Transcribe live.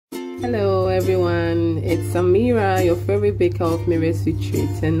Hello everyone, it's Samira, your favorite baker of Mira's Sweet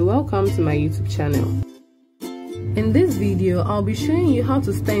Treats, and welcome to my YouTube channel. In this video, I'll be showing you how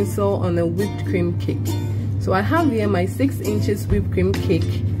to stencil on a whipped cream cake. So I have here my 6 inches whipped cream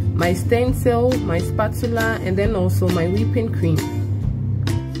cake, my stencil, my spatula, and then also my whipping cream.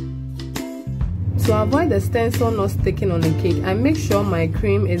 To avoid the stencil not sticking on the cake, I make sure my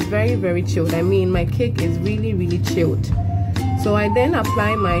cream is very chilled. I mean, my cake is really chilled. So I then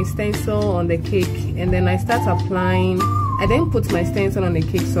apply my stencil on the cake, and then I then put my stencil on the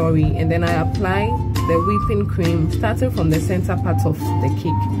cake, and then I apply the whipping cream starting from the center part of the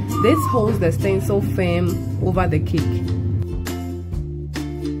cake. This holds the stencil firm over the cake.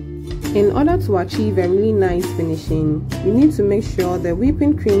 In order to achieve a really nice finishing, you need to make sure the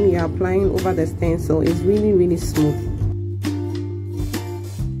whipping cream you're applying over the stencil is really smooth.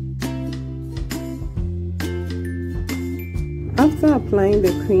 After applying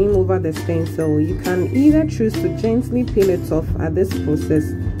the cream over the stencil, you can either choose to gently peel it off at this process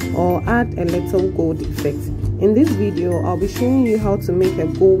or add a little gold effect. In this video, I'll be showing you how to make a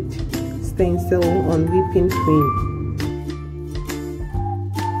gold stencil on whipping cream.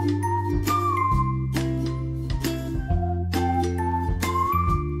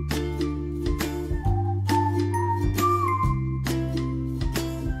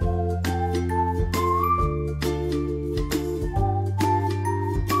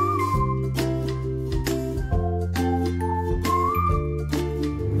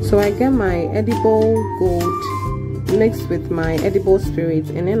 So I get my edible gold mixed with my edible spirit,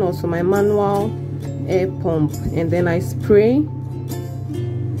 and then also my manual air pump, and then I spray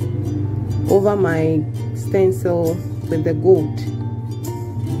over my stencil with the gold,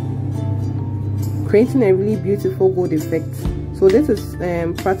 creating a really beautiful gold effect. So this is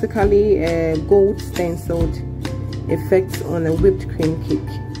practically a gold stenciled effect on a whipped cream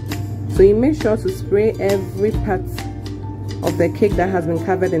cake. So you make sure to spray every part of the cake that has been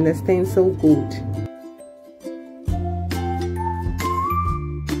covered in the stencil gold.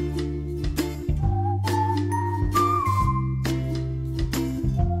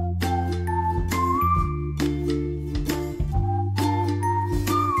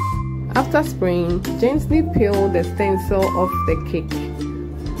 After spraying, gently peel the stencil off the cake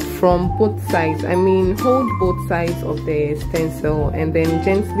from both sides. I mean, hold both sides of the stencil and then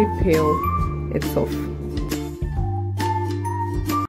gently peel it off.